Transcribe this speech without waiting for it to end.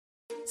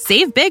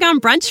Save big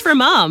on brunch for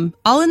mom,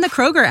 all in the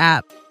Kroger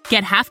app.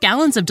 Get half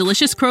gallons of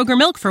delicious Kroger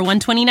milk for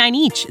 $1.29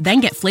 each.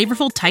 Then get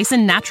flavorful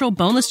Tyson natural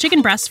boneless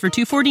chicken breasts for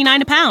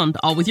 $2.49 a pound,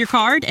 all with your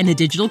card and a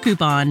digital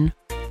coupon.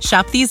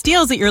 Shop these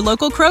deals at your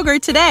local Kroger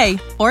today,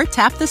 or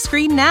tap the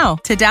screen now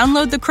to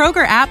download the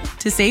Kroger app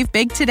to save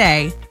big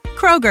today.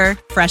 Kroger,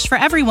 fresh for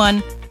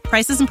everyone.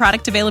 Prices and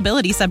product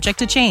availability subject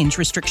to change.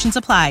 Restrictions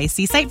apply.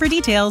 See site for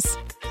details.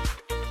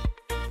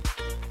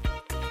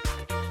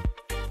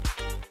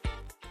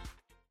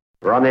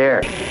 We're on the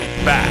air.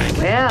 Back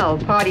Well,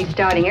 party's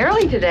starting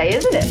early today,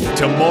 isn't it?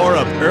 to more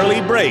of Early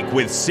Break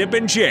with Sip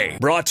and Jay,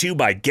 brought to you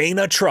by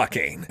Gaina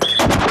Trucking.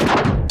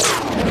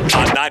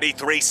 On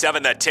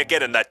 93.7 The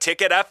Ticket and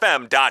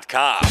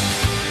theticketfm.com.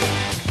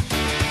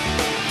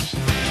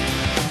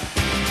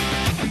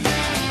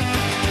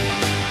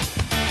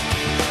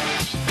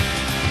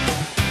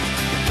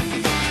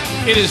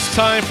 It is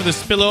time for the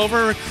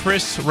Spillover.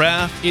 Chris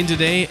Raff in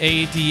today,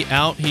 AD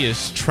out. He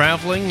is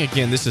traveling.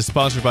 Again, this is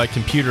sponsored by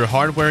Computer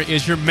Hardware.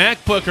 Is your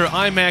MacBook or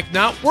iMac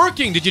not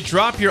working? Did you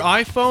drop your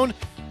iPhone?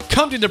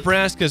 Come to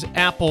Nebraska's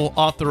Apple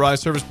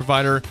authorized service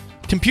provider,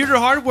 Computer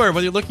Hardware.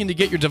 Whether you're looking to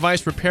get your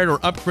device repaired or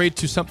upgrade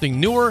to something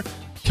newer,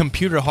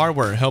 Computer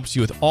Hardware helps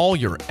you with all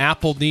your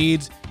Apple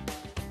needs.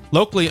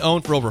 Locally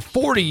owned for over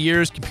 40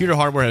 years, Computer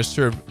Hardware has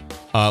served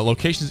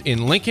locations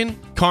in Lincoln,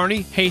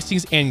 Kearney,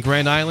 Hastings, and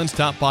Grand Island.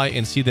 Stop by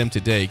and see them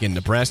today. Again,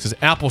 Nebraska's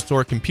Apple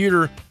Store,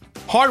 Computer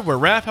Hardware.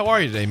 Raff, how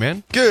are you today,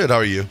 man? Good. How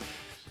are you?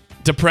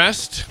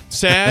 Depressed,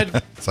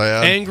 sad,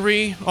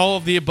 angry, all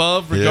of the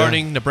above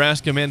regarding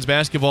Nebraska men's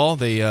basketball.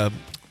 They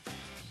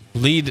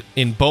lead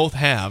in both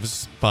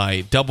halves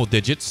by double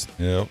digits.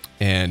 Yep.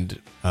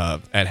 And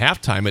at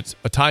halftime, it's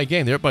a tie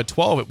game. They're up by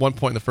 12 at one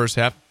point in the first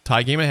half.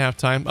 Tie game at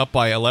halftime, up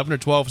by 11 or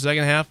 12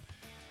 second half.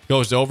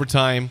 Goes to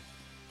overtime.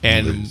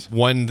 And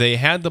when they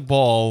had the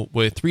ball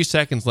with 3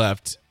 seconds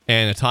left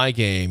and a tie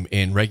game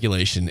in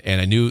regulation, and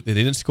I knew they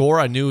didn't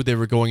score, I knew they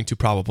were going to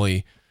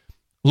probably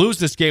lose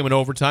this game in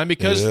overtime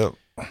because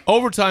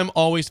overtime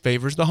always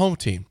favors the home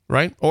team,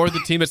 right? Or the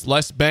team that's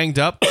less banged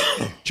up.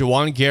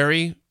 Juwan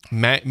Gary,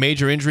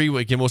 major injury.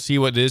 Again, we'll see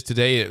what it is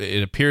today.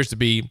 It appears to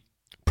be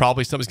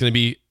probably something's going to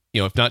be,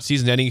 if not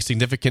season-ending,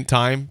 significant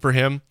time for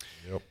him.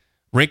 Yep.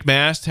 Rink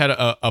Mast had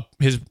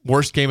his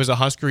worst game as a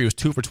Husker. He was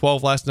 2 for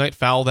 12 last night.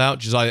 Fouled out.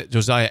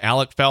 Josiah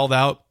Alec fouled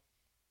out,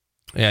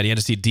 and he had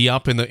to see D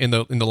up in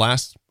the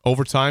last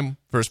overtime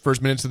for his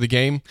first minutes of the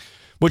game,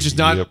 which is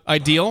not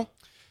ideal.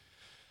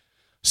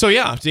 So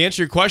yeah, to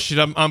answer your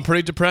question, I'm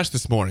pretty depressed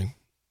this morning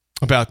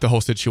about the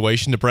whole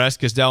situation.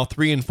 Nebraska is now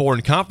 3-4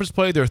 in conference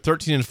play. They're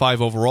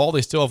 13-5 overall.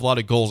 They still have a lot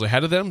of goals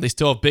ahead of them. They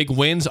still have big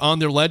wins on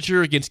their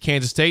ledger against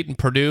Kansas State and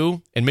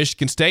Purdue and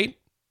Michigan State.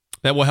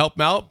 That will help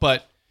them out,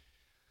 but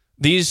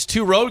these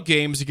two road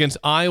games against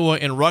Iowa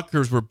and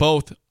Rutgers were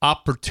both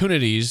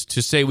opportunities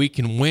to say we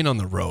can win on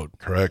the road.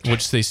 Correct.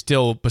 Which they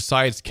still,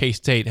 besides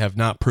K-State, have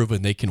not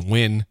proven they can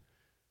win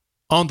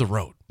on the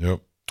road.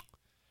 Yep.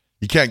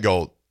 You can't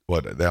go,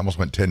 they almost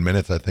went 10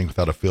 minutes, I think,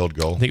 without a field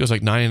goal. I think it was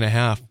like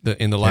 9.5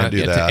 in the last.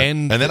 Do that. To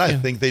end, and then I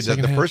think they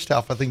did the first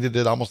half. I think they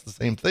did almost the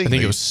same thing. I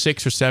think it was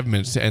 6 or 7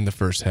 minutes to end the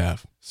first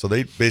half. So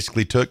they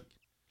basically took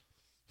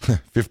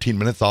 15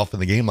 minutes off in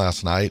the game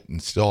last night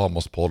and still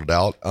almost pulled it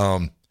out.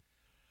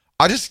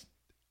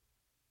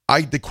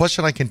 The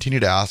question I continue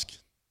to ask,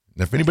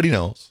 and if anybody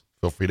knows,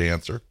 feel free to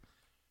answer.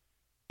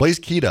 Blaise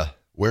Keita,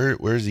 where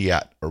is he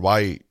at, or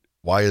why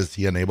is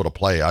he unable to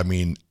play? I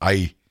mean,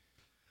 I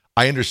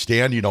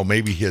understand,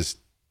 maybe his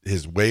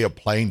way of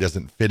playing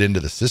doesn't fit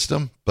into the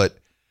system, but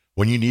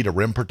when you need a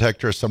rim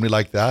protector or somebody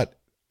like that,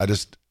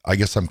 I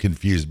guess I'm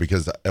confused,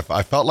 because if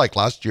I felt like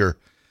last year,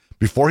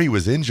 before he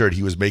was injured,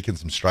 he was making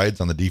some strides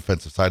on the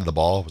defensive side of the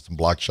ball with some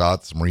block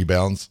shots, some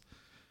rebounds.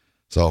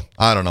 So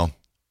I don't know.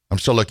 I'm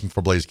still looking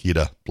for Blaise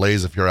Keita.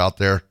 Blaise, if you're out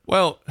there.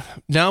 Well,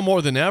 now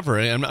more than ever,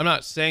 I'm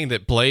not saying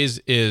that Blaise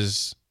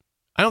is,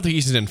 I don't think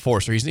he's an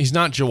enforcer. He's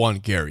not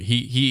Juwan Gary.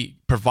 He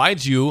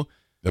provides you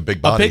a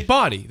big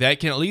body that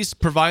can at least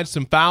provide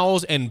some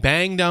fouls and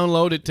bang down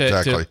low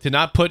to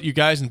not put you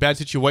guys in bad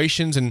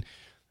situations and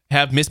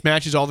have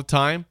mismatches all the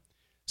time.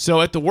 So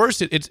at the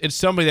worst, it's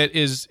somebody that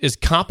is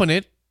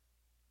competent,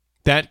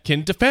 that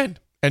can defend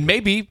and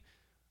maybe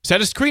set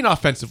a screen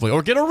offensively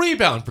or get a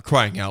rebound, for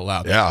crying out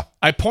loud. Yeah.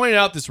 I pointed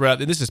out this route,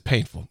 and this is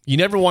painful. You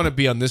never want to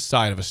be on this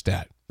side of a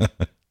stat.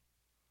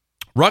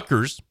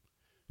 Rutgers,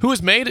 who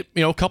has made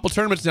a couple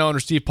tournaments now under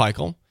Steve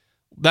Peichel,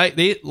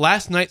 they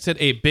last night set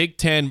a Big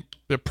Ten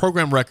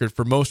program record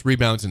for most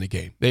rebounds in a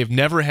game. They've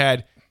never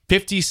had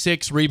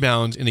 56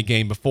 rebounds in a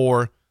game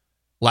before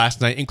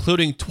last night,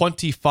 including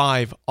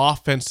 25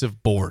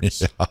 offensive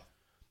boards. Yeah.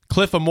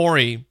 Cliff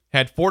Amore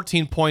had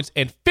 14 points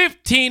and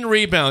 15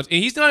 rebounds. And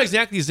he's not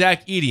exactly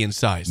Zach Edey in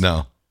size.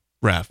 No.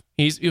 Raff.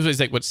 He's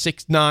like,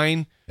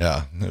 6'9".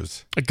 Yeah. It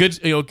was a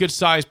good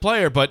size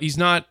player, but he's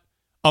not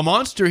a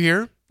monster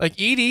here like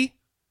Edey.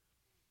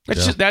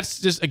 That's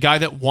just a guy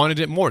that wanted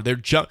it more.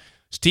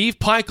 Steve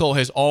Peichel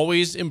has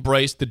always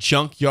embraced the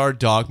junkyard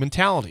dog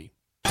mentality.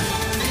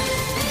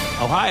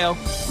 Ohio,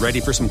 ready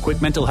for some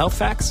quick mental health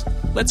facts?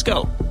 Let's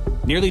go.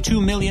 Nearly 2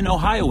 million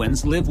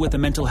Ohioans live with a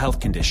mental health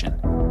condition.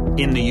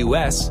 In the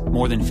U.S.,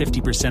 more than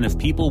 50% of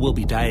people will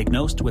be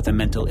diagnosed with a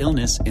mental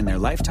illness in their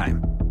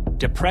lifetime.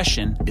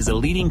 Depression is a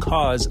leading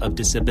cause of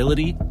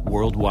disability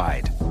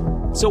worldwide.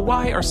 So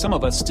why are some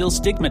of us still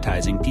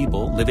stigmatizing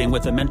people living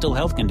with a mental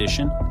health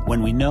condition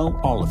when we know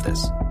all of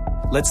this?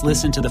 Let's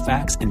listen to the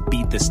facts and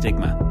beat the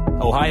stigma.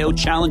 Ohio,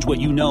 challenge what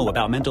you know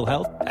about mental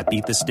health at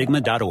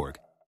beatthestigma.org.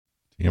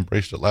 He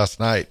embraced it last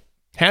night.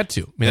 Had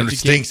to. I mean, and it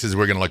stinks as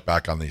we're going to look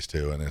back on these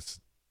two, and it's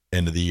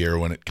end of the year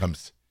when it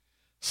comes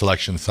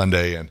Selection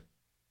Sunday, and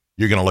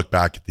you're going to look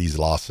back at these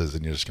losses,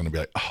 and you're just going to be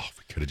like, oh,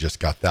 we could have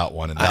just got that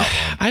one and that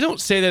one. I don't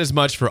say that as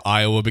much for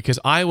Iowa because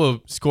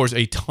Iowa scores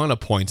a ton of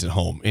points at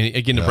home. And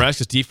again,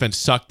 Nebraska's defense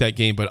sucked that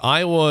game, but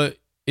Iowa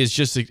is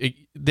just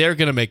they're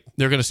going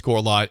to score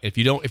a lot. If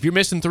you're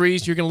missing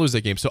threes, you're going to lose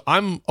that game. So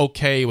I'm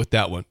okay with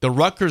that one. The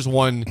Rutgers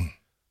one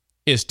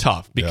is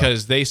tough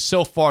because they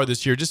so far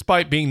this year,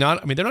 despite being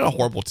they're not a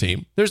horrible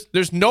team.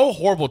 There's no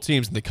horrible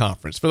teams in the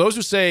conference. For those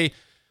who say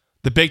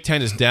the Big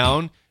Ten is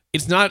down,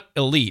 it's not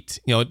elite.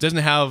 It doesn't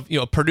have,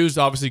 Purdue's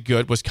obviously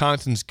good.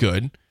 Wisconsin's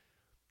good.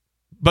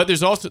 But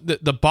there's also,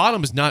 the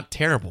bottom is not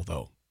terrible,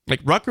 though.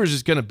 Like, Rutgers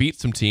is going to beat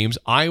some teams.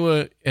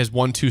 Iowa has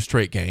won 2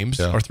 straight games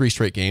or 3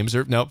 straight games.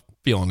 They're now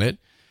feeling it.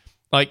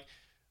 Like,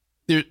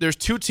 there's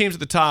 2 teams at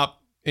the top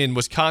in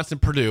Wisconsin,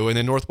 Purdue, and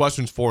then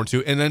Northwestern's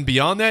 4-2. And then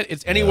beyond that,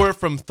 it's anywhere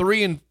from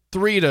 3-3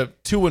 to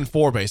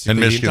 2-4, basically. And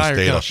Michigan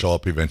State will show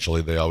up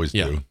eventually. They always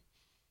do.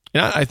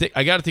 And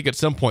I got to think at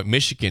some point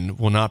Michigan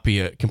will not be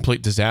a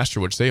complete disaster,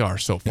 which they are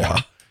so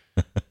far.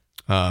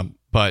 Yeah.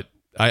 But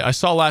I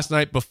saw last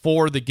night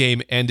before the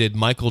game ended,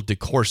 Michael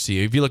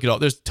DeCourcy. If you look at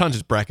there's tons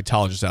of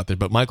bracketologists out there,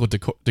 but Michael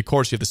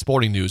DeCourcy of the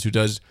Sporting News, who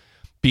does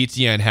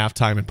BTN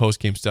halftime and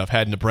postgame stuff,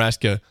 had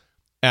Nebraska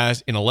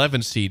as an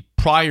 11 seed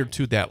prior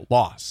to that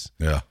loss.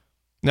 Yeah.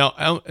 Now,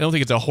 I don't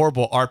think it's a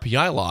horrible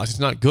RPI loss. It's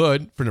not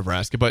good for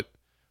Nebraska, but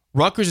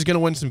Rutgers is going to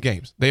win some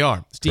games. They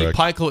are. Steve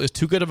Peichel is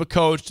too good of a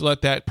coach to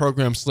let that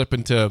program slip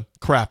into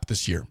crap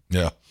this year.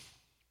 Yeah.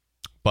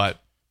 But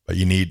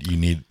you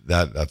need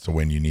that. That's a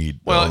win you need.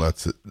 Well,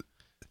 that's it.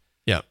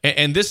 Yeah.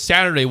 And this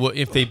Saturday,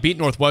 if they beat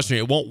Northwestern,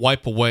 it won't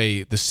wipe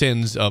away the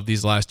sins of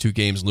these last 2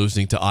 games,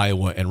 losing to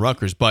Iowa and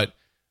Rutgers. But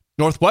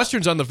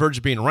Northwestern's on the verge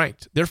of being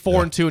ranked. They're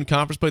 4-2 in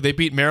conference play. They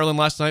beat Maryland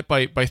last night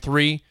by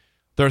 3.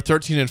 They're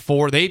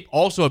 13-4. They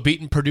also have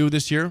beaten Purdue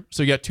this year.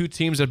 So you got 2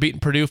 teams that have beaten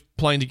Purdue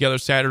playing together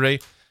Saturday.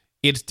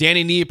 It's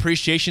Danny Nee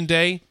Appreciation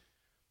Day.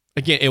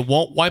 Again, it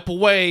won't wipe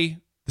away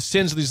the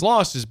sins of these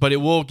losses, but it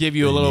will give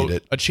you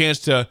a chance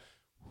to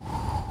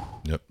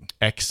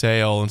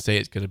exhale and say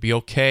it's going to be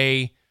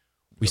okay.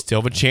 We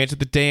still have a chance at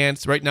the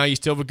dance. Right now, you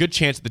still have a good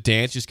chance at the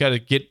dance. You just got to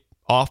get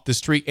off the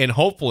streak, and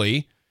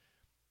hopefully,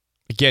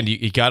 again,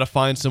 you got to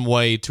find some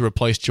way to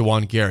replace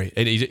Juwan Gary.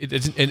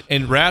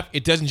 And Raff,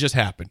 it doesn't just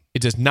happen.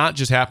 It does not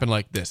just happen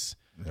like this.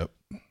 Yep.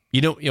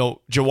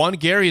 Juwan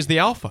Gary is the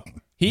alpha.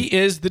 He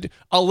is the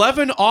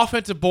 11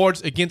 offensive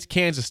boards against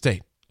Kansas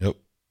State. Yep.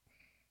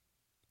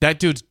 That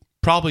dude's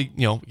probably,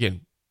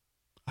 again,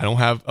 I don't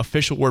have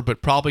official word,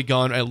 but probably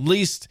gone at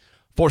least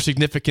for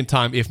significant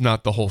time, if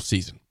not the whole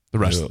season, the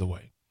rest of the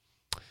way.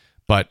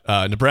 But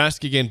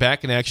Nebraska, again,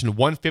 back in action,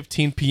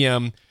 1:15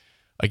 p.m.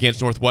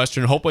 against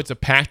Northwestern. Hopefully it's a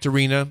packed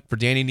arena for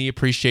Danny Nee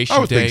Appreciation Day. I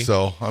would think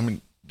so. I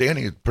mean,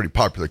 Danny is a pretty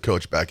popular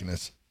coach back in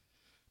his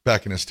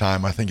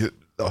time. I think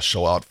they'll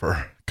show out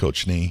for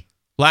Coach Nee.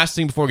 Last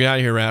thing before we get out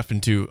of here, Raff,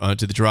 and to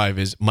the drive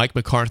is Mike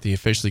McCarthy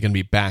officially going to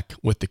be back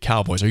with the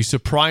Cowboys. Are you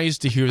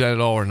surprised to hear that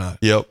at all or not?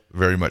 Yep,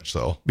 very much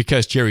so.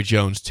 Because Jerry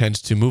Jones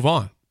tends to move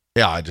on.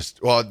 Yeah,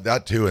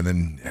 that too, and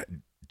then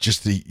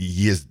just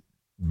he has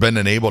been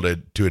unable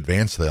to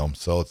advance them.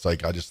 So it's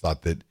like I just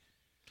thought that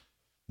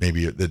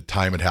maybe the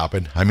time had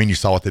happened. I mean, you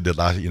saw what they did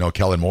last.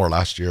 Kellen Moore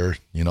last year.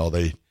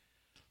 They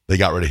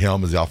got rid of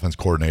him as the offense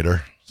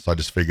coordinator. So I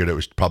just figured it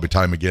was probably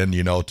time again.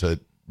 To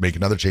make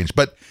another change.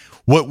 But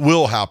what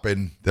will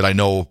happen that I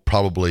know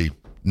probably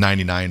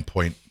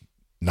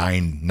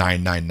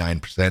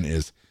 99.9999%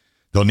 is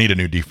they'll need a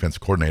new defense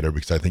coordinator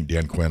because I think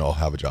Dan Quinn will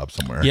have a job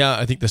somewhere. Yeah,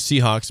 I think the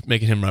Seahawks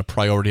making him a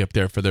priority up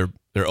there for their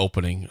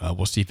opening.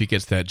 We'll see if he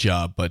gets that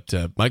job. But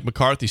Mike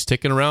McCarthy's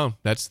sticking around.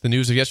 That's the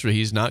news of yesterday.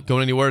 He's not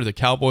going anywhere. The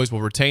Cowboys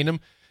will retain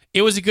him.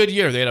 It was a good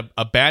year. They had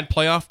a bad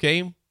playoff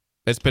game.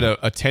 That's been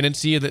a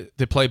tendency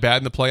to play bad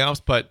in the playoffs,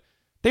 but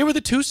they were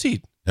the 2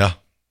 seed. Yeah.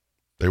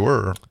 They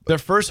were. Their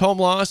first home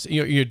loss,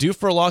 you're due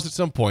for a loss at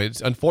some point.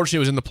 Unfortunately,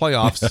 it was in the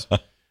playoffs,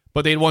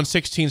 but they had won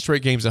 16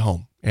 straight games at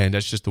home, and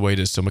that's just the way it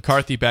is. So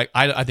McCarthy back,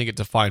 I think it's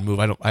a fine move.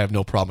 I have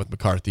no problem with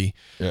McCarthy.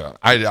 Yeah,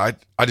 I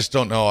just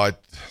don't know. I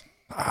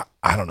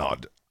don't know.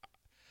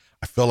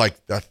 I feel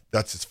like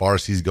that's as far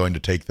as he's going to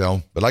take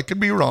them, but I could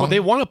be wrong. Well, they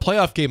won a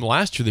playoff game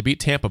last year. They beat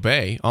Tampa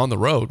Bay on the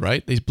road,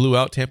 right? They blew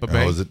out Tampa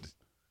Bay. Was it?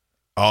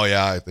 Oh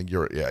yeah, I think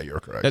you're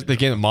correct. That's the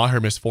game that Maher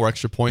missed 4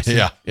 extra points.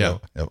 Yeah. They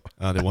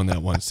won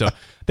that one. So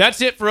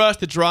that's it for us.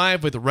 The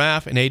Drive with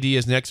Raff and AD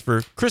is next.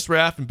 For Chris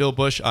Raff and Bill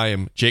Bush, I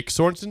am Jake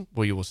Sorensen.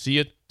 Well, you will see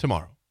you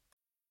tomorrow.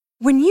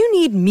 When you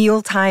need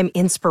mealtime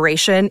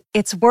inspiration,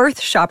 it's worth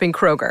shopping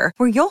Kroger,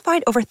 where you'll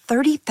find over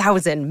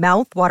 30,000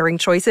 mouth-watering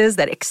choices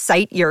that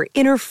excite your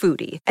inner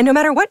foodie. And no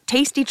matter what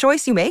tasty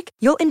choice you make,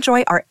 you'll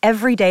enjoy our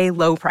everyday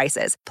low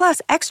prices,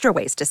 plus extra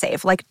ways to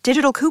save, like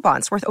digital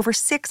coupons worth over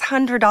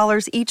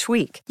 $600 each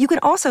week. You can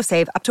also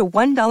save up to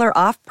 $1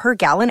 off per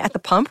gallon at the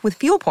pump with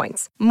fuel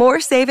points.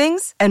 More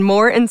savings and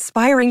more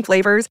inspiring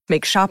flavors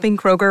make shopping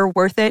Kroger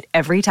worth it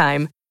every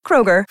time.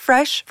 Kroger,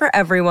 fresh for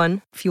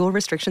everyone. Fuel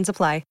restrictions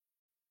apply.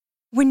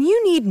 When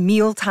you need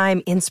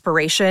mealtime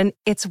inspiration,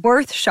 it's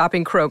worth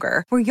shopping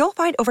Kroger, where you'll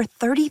find over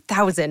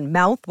 30,000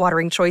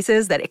 mouth-watering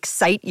choices that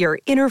excite your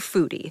inner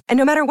foodie. And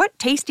no matter what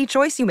tasty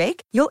choice you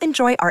make, you'll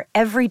enjoy our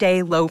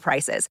everyday low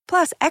prices,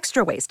 plus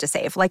extra ways to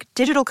save, like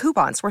digital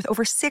coupons worth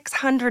over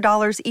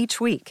 $600 each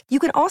week. You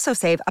can also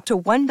save up to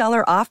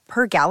 $1 off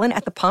per gallon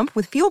at the pump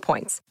with fuel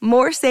points.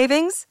 More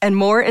savings and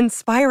more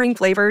inspiring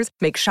flavors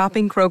make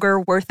shopping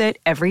Kroger worth it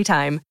every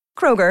time.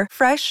 Kroger,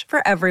 fresh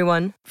for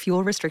everyone.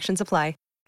 Fuel restrictions apply.